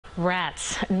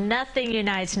Rats. Nothing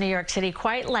unites New York City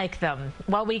quite like them.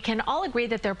 While we can all agree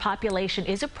that their population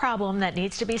is a problem that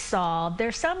needs to be solved,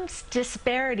 there's some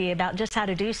disparity about just how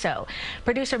to do so.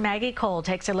 Producer Maggie Cole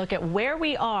takes a look at where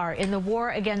we are in the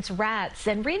war against rats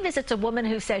and revisits a woman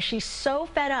who says she's so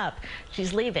fed up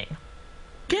she's leaving.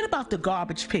 Forget about the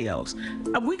garbage pails.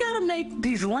 We got to make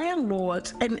these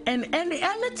landlords and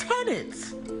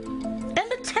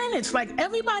the tenants, like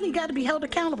everybody got to be held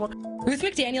accountable. Ruth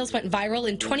McDaniels went viral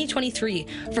in 2023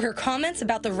 for her comments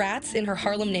about the rats in her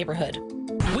Harlem neighborhood.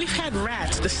 We've had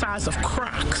rats the size of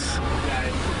Crocs,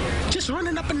 just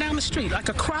running up and down the street, like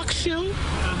a Croc shoe,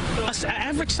 an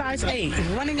average size 8,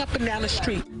 running up and down the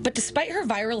street. But despite her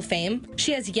viral fame,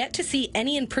 she has yet to see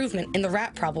any improvement in the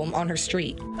rat problem on her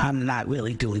street. I'm not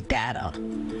really doing data,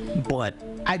 but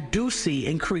I do see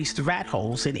increased rat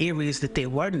holes in areas that there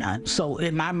were none. So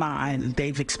in my mind,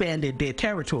 they've expanded their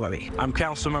territory. I'm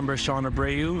Councilmember Sean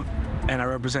Abreu, and I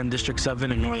represent District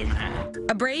 7 in Northern Manhattan.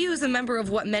 Abreu is a member of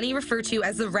what many refer to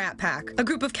as the Rat Pack, a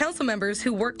group of council members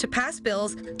who work to pass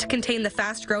bills to contain the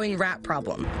fast-growing rat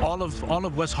problem. All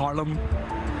of West Harlem,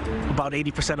 about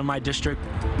 80% of my district,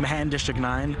 Manhattan District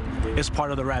 9, is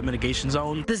part of the rat mitigation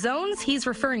zone. The zones he's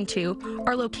referring to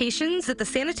are locations that the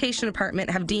Sanitation Department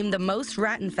have deemed the most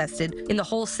rat-infested in the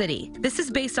whole city. This is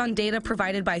based on data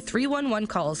provided by 311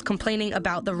 calls complaining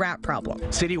about the rat problem.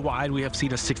 Citywide, we have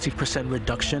seen a 60%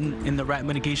 reduction in the rat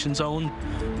mitigation zone,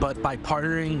 but by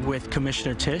partnering with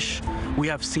Commissioner Tisch, we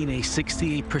have seen a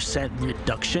 68%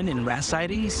 reduction in rat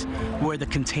sightings, where the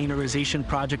containerization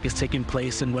project is taking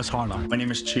place in West Harlem. My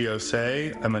name is Chio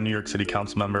Say. I'm a New York City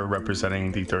Council member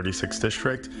representing the 36th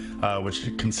District,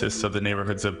 which consists of the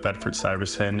neighborhoods of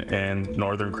Bedford-Stuyvesant and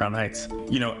Northern Crown Heights.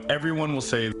 You know, everyone will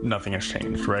say nothing has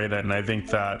changed, right? And I think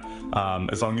that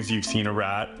as long as you've seen a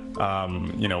rat,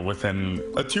 you know, within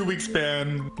a 2-week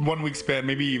span, 1 week span,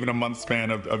 maybe even a month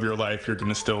span of your life, you're going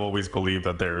to still always believe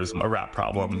that there's a rat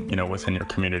problem, you know, within your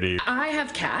community. I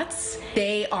have cats.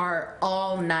 They are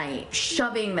all night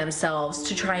shoving themselves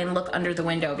to try and look under the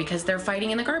window because they're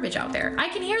fighting in the garbage out there. I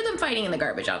can hear them fighting in the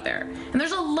garbage out there, and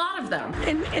there's a lot of them.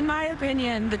 In my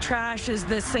opinion, the trash is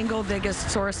the single biggest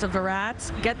source of the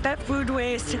rats. Get that food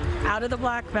waste out of the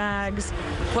black bags,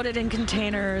 put it in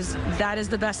containers. That is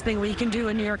the best thing we can do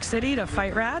in New York City to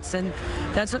fight rats, and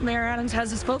that's what Mayor Adams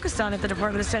has us focused on at the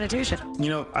Department of Sanitation. You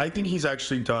know, I think he's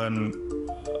actually done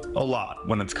a lot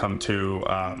when it's come to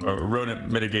rodent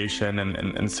mitigation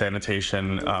and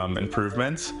sanitation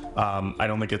improvements. I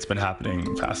don't think it's been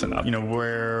happening fast enough. You know,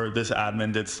 where this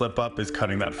admin did slip up is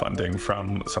cutting that funding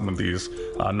from some of these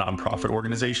nonprofit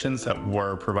organizations that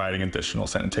were providing additional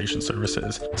sanitation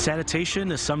services.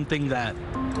 Sanitation is something that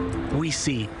we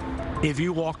see. If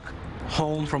you walk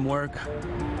home from work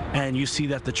and you see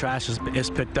that the trash is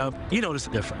picked up, you notice a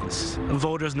difference.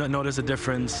 Voters notice a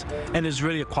difference, and it's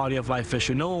really a quality of life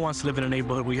issue. No one wants to live in a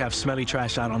neighborhood where you have smelly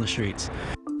trash out on the streets.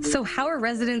 So how are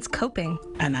residents coping?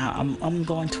 And I'm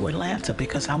going to Atlanta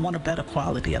because I want a better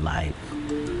quality of life.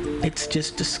 It's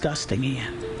just disgusting here.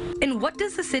 And what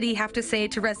does the city have to say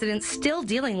to residents still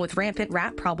dealing with rampant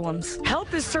rat problems?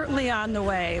 Help is certainly on the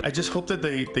way. I just hope that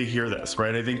they hear this,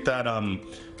 right? I think that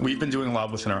we've been doing a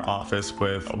lot within our office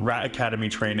with rat academy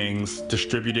trainings,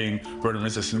 distributing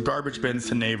rodent-resistant garbage bins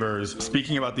to neighbors,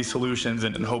 speaking about these solutions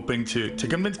and hoping to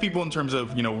convince people in terms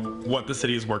of, you know, what the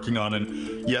city is working on.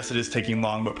 And yes, it is taking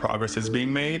long, but progress is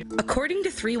being made. According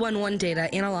to 311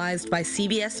 data analyzed by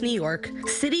CBS New York,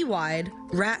 citywide,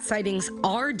 rat sightings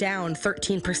are down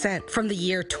 13% from the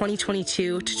year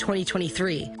 2022 to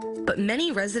 2023. But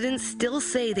many residents still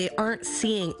say they aren't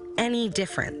seeing any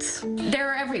difference.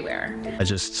 They're everywhere. I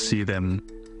just see them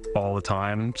all the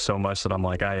time, so much that I'm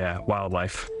like, oh yeah,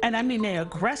 wildlife. And I mean, they're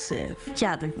aggressive.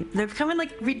 Yeah, they're becoming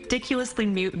like ridiculously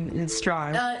mutant and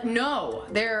strong. No,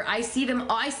 I see them.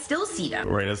 I still see them.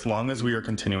 Right, as long as we are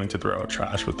continuing to throw out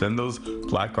trash within those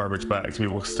black garbage bags, we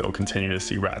will still continue to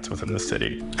see rats within the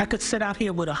city. I could sit out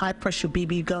here with a high-pressure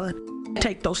BB gun,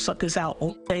 take those suckers out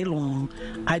all day long.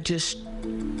 I just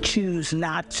choose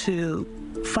not to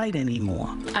fight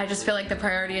anymore. I just feel like the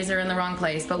priorities are in the wrong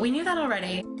place, but we knew that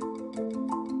already.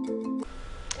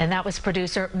 And that was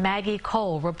producer Maggie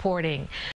Cole reporting.